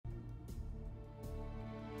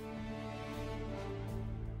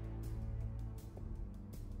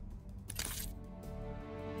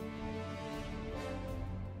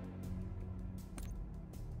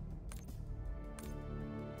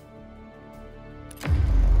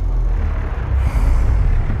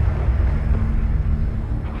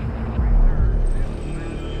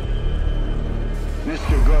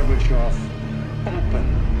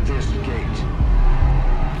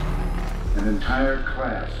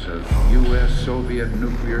of U.S.-Soviet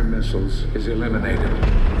nuclear missiles is eliminated.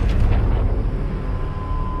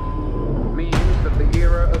 Means that the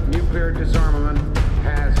era of nuclear disarmament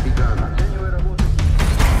has begun.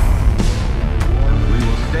 We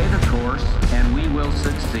will stay the course, and we will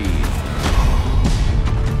succeed.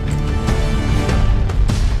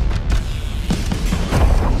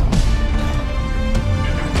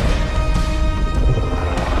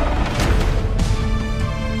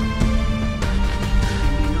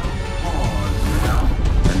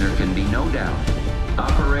 No doubt.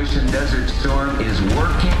 Operation Desert Storm is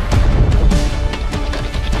working.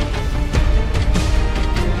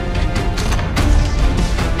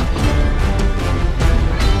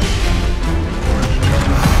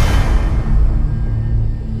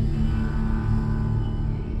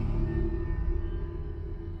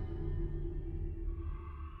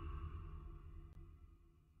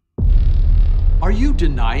 Are you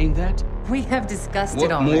denying that? We have discussed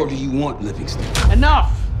it already. What more do you want, Livingston?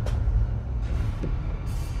 Enough!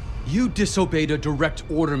 You disobeyed a direct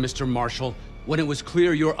order, Mr. Marshall, when it was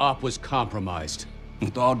clear your op was compromised.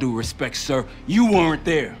 With all due respect, sir, you weren't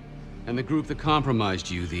there. And the group that compromised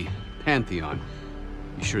you, the Pantheon,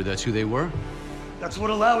 you sure that's who they were? That's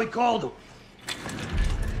what Alawi called them.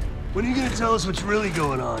 When are you gonna tell us what's really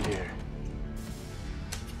going on here?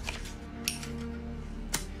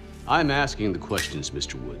 I'm asking the questions,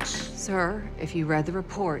 Mr. Woods. Sir, if you read the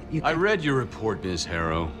report, you can... I read your report, Ms.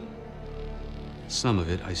 Harrow. Some of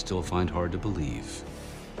it I still find hard to believe.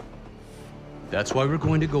 That's why we're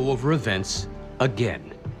going to go over events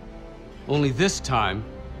again. Only this time,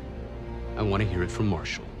 I want to hear it from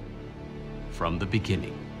Marshall. From the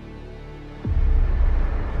beginning.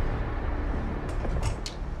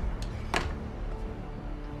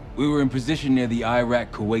 We were in position near the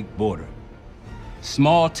Iraq-Kuwait border.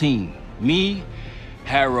 Small team. Me,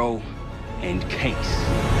 Harrow, and Case.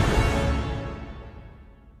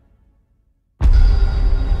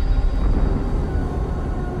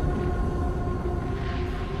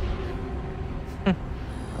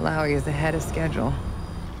 Alawi is ahead of schedule.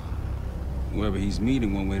 Whoever he's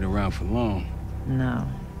meeting won't wait around for long. No,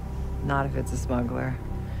 not if it's a smuggler.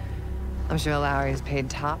 I'm sure Alawi is paid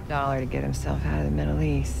top dollar to get himself out of the Middle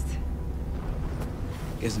East.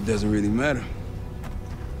 Guess it doesn't really matter.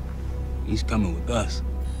 He's coming with us.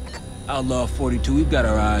 Outlaw 42, we've got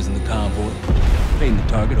our eyes on the convoy. Fading the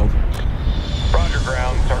target, over. Roger,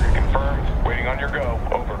 ground. Target confirmed. Waiting on your go.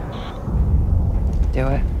 Over. Do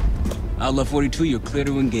it. Outlaw 42, you're clear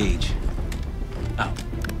to engage. Out.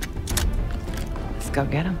 Let's go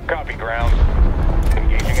get him. Copy, ground.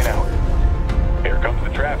 Engaging and out. Here comes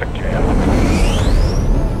the traffic jam.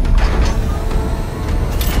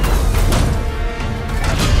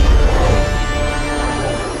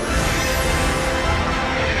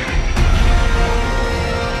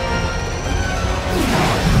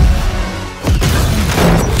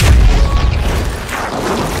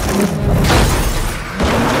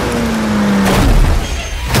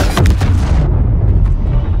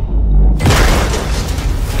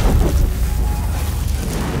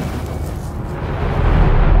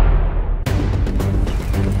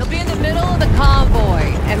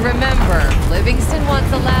 Livingston wants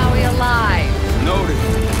Alawi alive. Noted.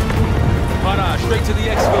 Para, straight to the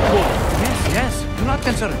exfil port. Yes, do not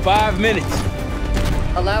concern. 5 minutes.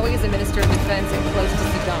 Alawi is a minister of defense and close to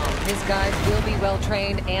Saddam. His guys will be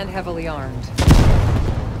well-trained and heavily armed.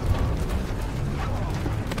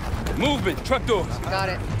 Movement, truck doors. Got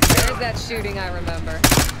it. There's that shooting I remember.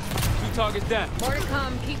 2 targets down. More to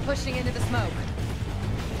come. Keep pushing into the smoke.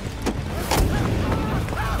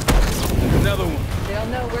 Another one. They'll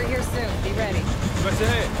know we're here soon. Be ready. What's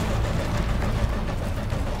ahead?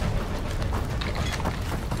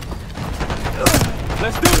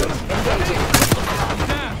 Let's do it. Engaging.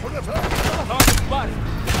 Down. Target spotted.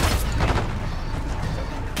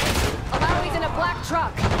 Alawi's in a black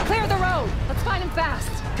truck. Clear the road. Let's find him fast.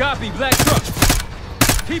 Copy, black truck.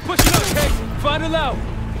 Keep pushing up, Case. Find Alawi.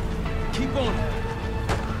 Keep on.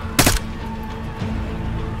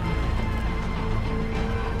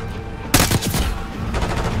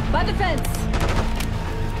 By the fence.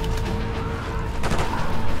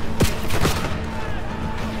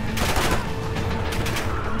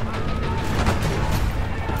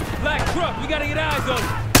 Black truck, we gotta get eyes on it.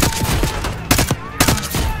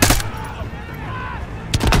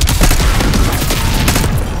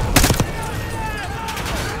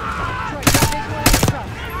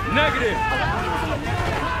 Negative. Alawi was in the middle of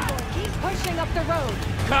the convoy. Keep pushing up the road.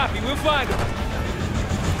 Copy, we'll find him.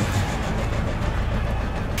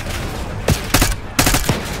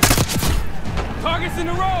 Targets in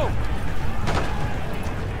the road!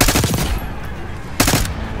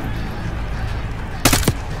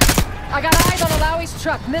 I got eyes on Alawi's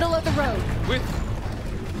truck, middle of the road. With...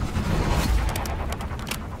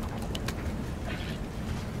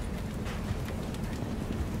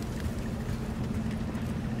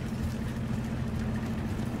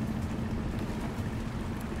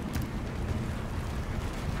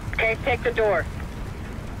 Okay, take the door.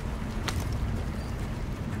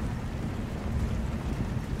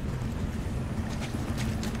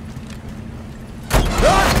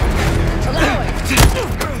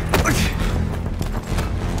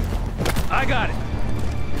 I got it.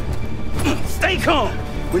 Stay calm.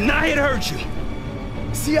 We're not here to hurt you.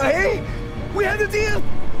 CIA? We had a deal?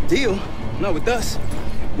 Deal? Not with us.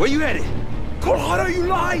 Where you headed? Colorado, you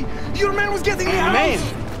lie! Your man was getting me out! Man!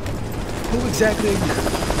 Who exactly are you?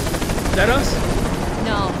 Is that us?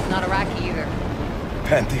 No, not Iraqi either.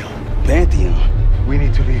 Pantheon. Pantheon. We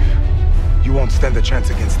need to leave. You won't stand a chance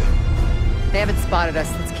against them. They haven't spotted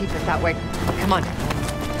us. Let's keep it that way. Come on.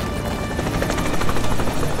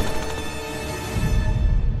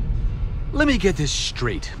 Let me get this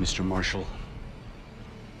straight, Mr. Marshall.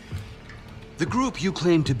 The group you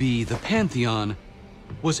claim to be the Pantheon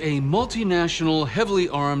was a multinational, heavily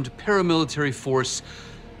armed paramilitary force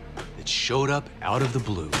that showed up out of the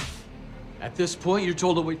blue. At this point, you're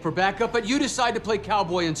told to wait for backup, but you decide to play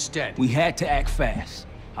cowboy instead. We had to act fast.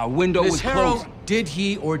 Our window was Miss Harrow, closing. did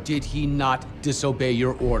he or did he not disobey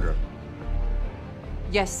your order?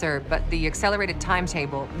 Yes, sir, but the accelerated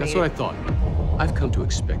timetable... That's what I thought. I've come to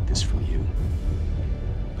expect this from you,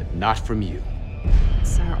 but not from you.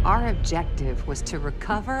 Sir, our objective was to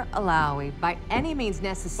recover Alawi by any means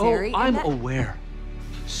necessary. Oh, I'm aware.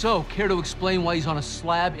 So, care to explain why he's on a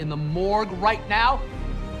slab in the morgue right now?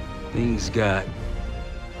 Things got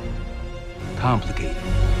complicated.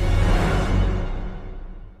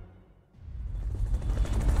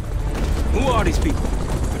 Who are these people?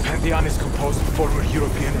 The Pantheon is composed of former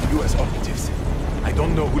European and US operatives. I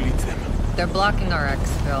don't know who leads them. They're blocking our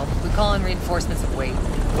exfil. We call in reinforcements and wait.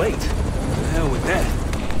 Wait. The hell with that.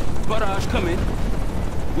 Barrage, come in.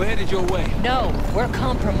 We're headed your way. No, we're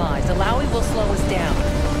compromised. Alawi will slow us down.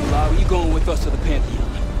 Alawi, you going with us to the Pantheon?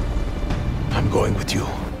 I'm going with you.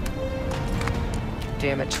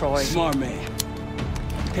 Damn it, Troy. Smart man.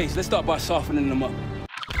 Case, let's start by softening them up.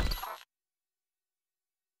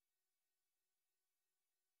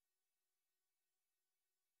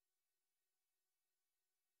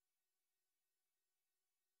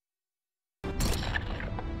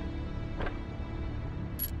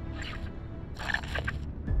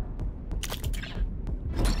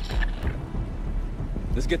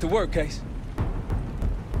 Let's get to work, Case.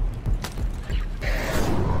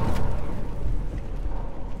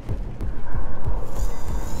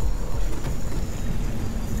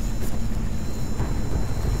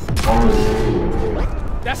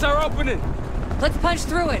 That's our opening! Let's punch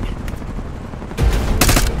through it.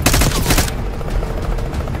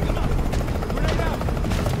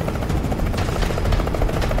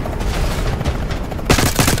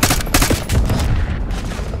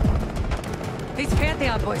 These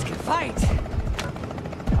Pantheon boys can fight.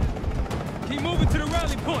 Keep moving to the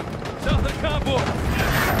rally point, south of the convoy.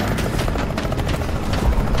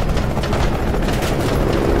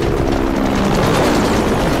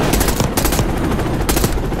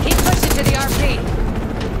 To the RP.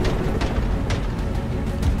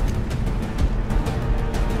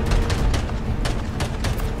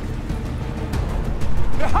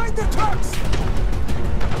 Behind the trucks!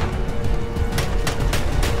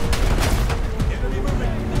 Enemy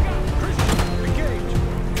movement! Look out! Christian, engage!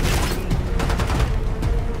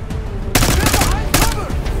 Get behind cover!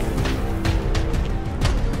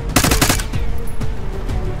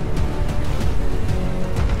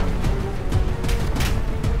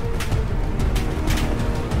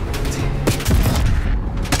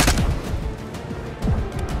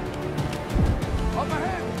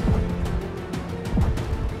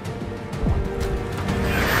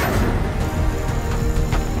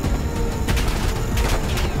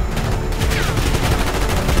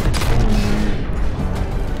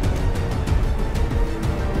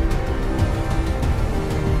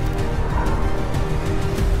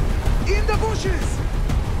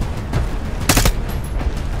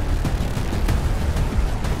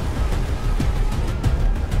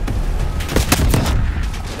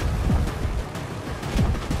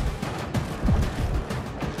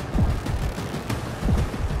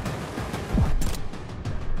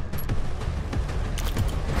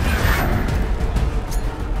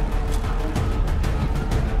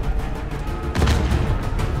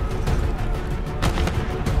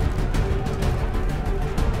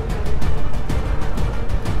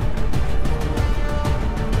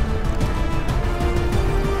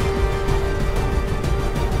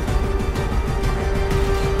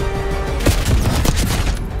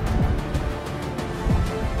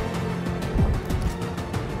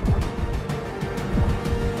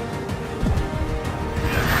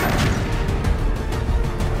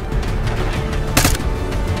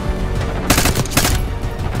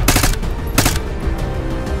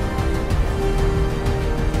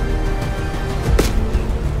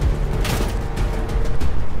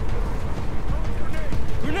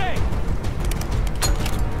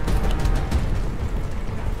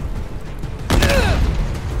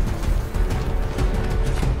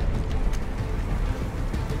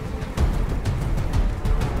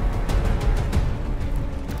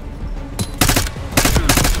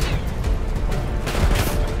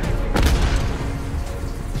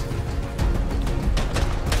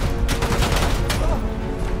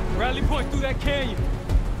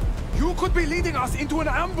 leading us into an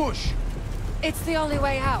ambush! It's the only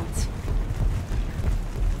way out.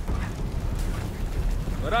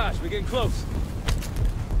 Mirage, we're getting close.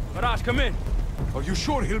 Mirage, come in. Are you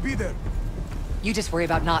sure he'll be there? You just worry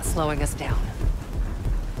about not slowing us down.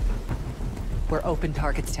 We're open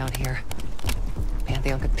targets down here.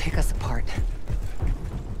 Pantheon could pick us apart.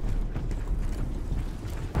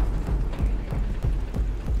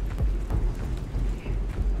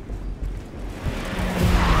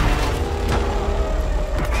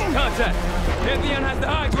 Contact! Pantheon has the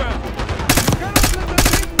high ground!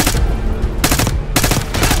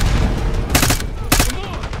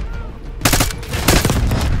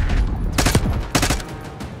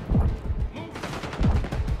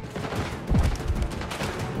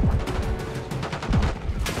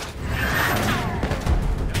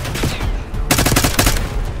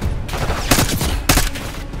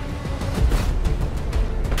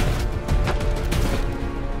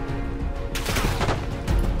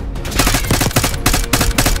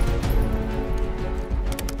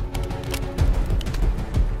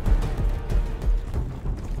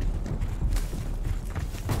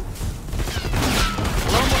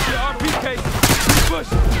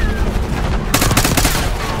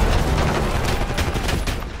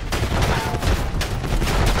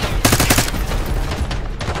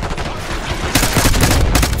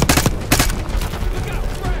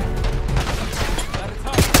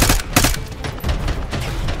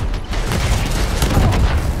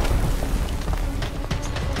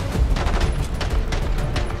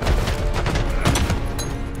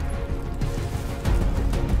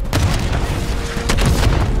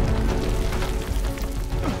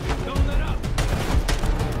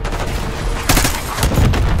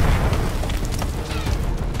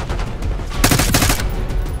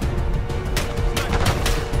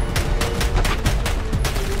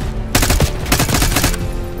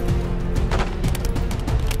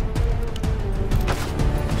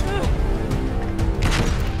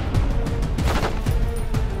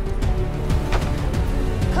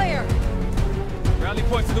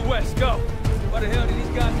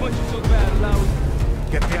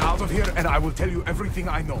 Tell you everything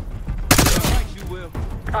I know. Right, you will.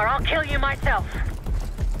 Or I'll kill you myself.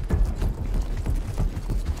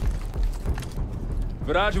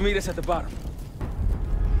 Mirage will meet us at the bottom.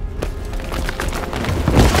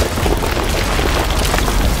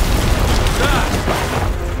 I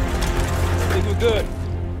think we're good.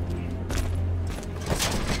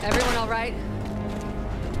 Everyone all right?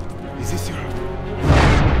 Is this your...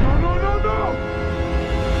 No!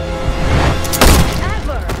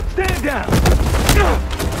 Adler! Stand down!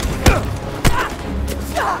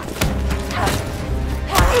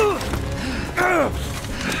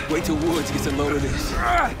 Wait till Woods gets a load of this.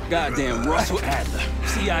 Goddamn Russell Adler,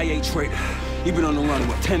 CIA traitor. He been on the run,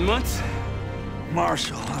 what, 10 months?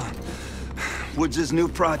 Marshall, huh? Woods' new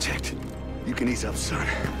project. You can ease up, son.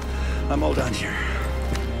 I'm all done here.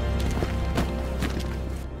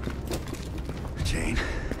 Jane?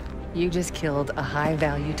 You just killed a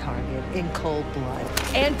high-value target in cold blood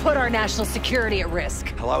and put our national security at risk.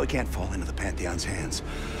 Alawi can't fall into the Pantheon's hands.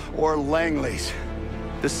 Or Langley's.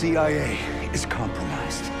 The CIA is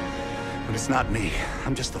compromised. But it's not me.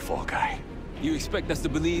 I'm just the fall guy. You expect us to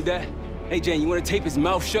believe that? Hey, Jane, you want to tape his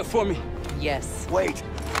mouth shut for me? Yes. Wait.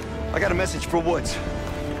 I got a message for Woods.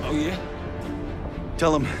 Oh, yeah?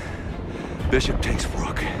 Tell him Bishop takes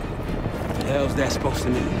Rook. What the hell's that supposed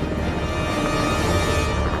to mean?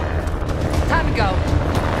 Time to go.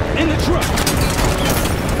 In the truck!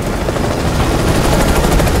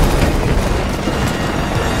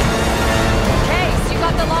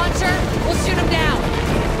 The launcher, we'll shoot him down.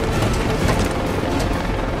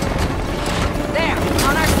 There,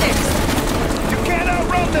 on our 6. You can't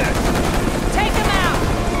outrun this! Take him out!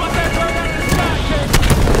 Want that bird out of the sky, kid?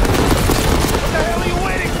 What the hell are you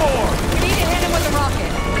waiting for? We need to hit him with a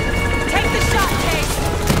rocket. Take the shot, Case.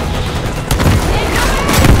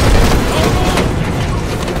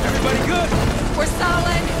 Everybody good? We're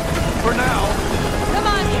solid. For now. Come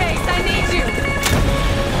on, Case, I need you.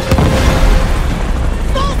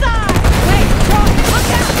 Bullseye! Wait, Rook, look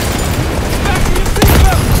out! Back to your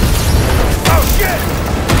seatbelt! Oh, shit!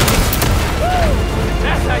 Woo!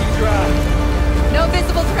 That's how you drive. No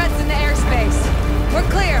visible threats in the airspace. We're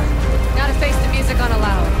clear. Now to face the music on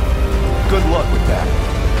Alawi. Good luck with that.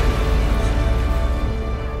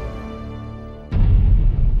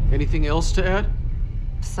 Anything else to add?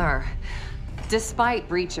 Sir, despite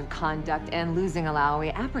breach of conduct and losing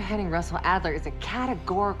Alawi, apprehending Russell Adler is a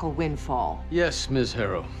categorical windfall. Yes, Ms.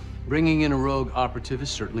 Harrow. Bringing in a rogue operative is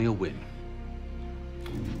certainly a win.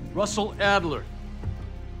 Russell Adler,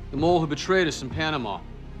 the mole who betrayed us in Panama,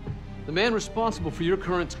 The man responsible for your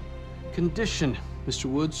current condition, Mr.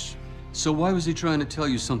 Woods. So why was he trying to tell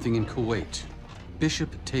you something in Kuwait?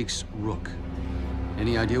 Bishop takes Rook.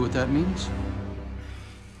 Any idea what that means?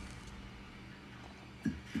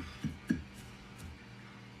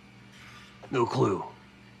 No clue.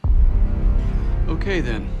 Okay,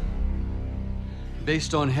 then.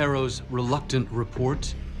 Based on Harrow's reluctant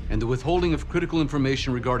report and the withholding of critical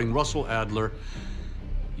information regarding Russell Adler,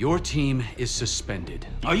 your team is suspended.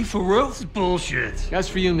 Are you for real? This is bullshit. As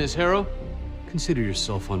for you, Ms. Harrow, consider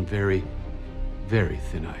yourself on very, very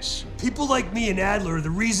thin ice. People like me and Adler are the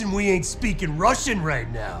reason we ain't speaking Russian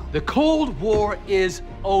right now. The Cold War is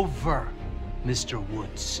over, Mr.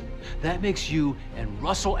 Woods. That makes you and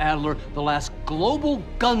Russell Adler the last global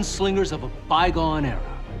gunslingers of a bygone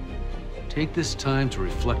era. Take this time to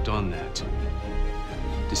reflect on that.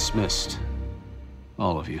 Dismissed.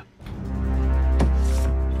 All of you.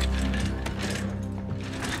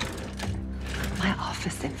 My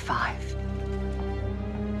office in 5.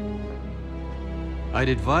 I'd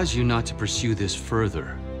advise you not to pursue this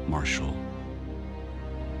further, Marshal.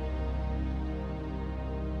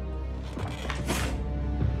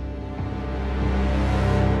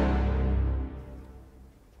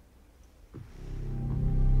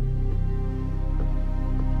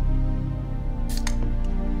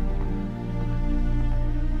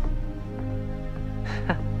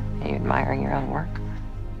 Are you admiring your own work?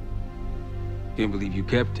 Can't believe you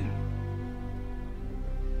kept him.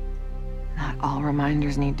 Not all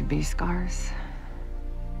reminders need to be scars.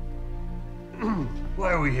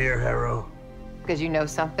 Why are we here, Harrow? Because you know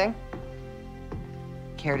something?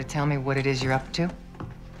 Care to tell me what it is you're up to?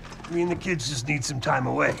 Me and the kids just need some time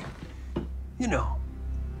away. You know,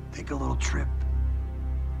 take a little trip.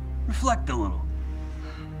 Reflect a little.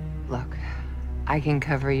 Look, I can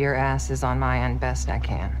cover your asses on my end best I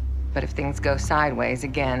can. But if things go sideways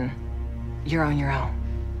again, you're on your own.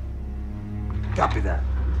 Copy that.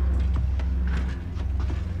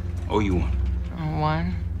 Oh, you one.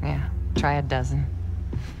 One? Yeah. Try a dozen.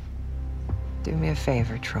 Do me a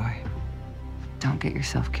favor, Troy. Don't get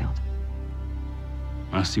yourself killed.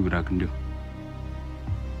 I'll see what I can do.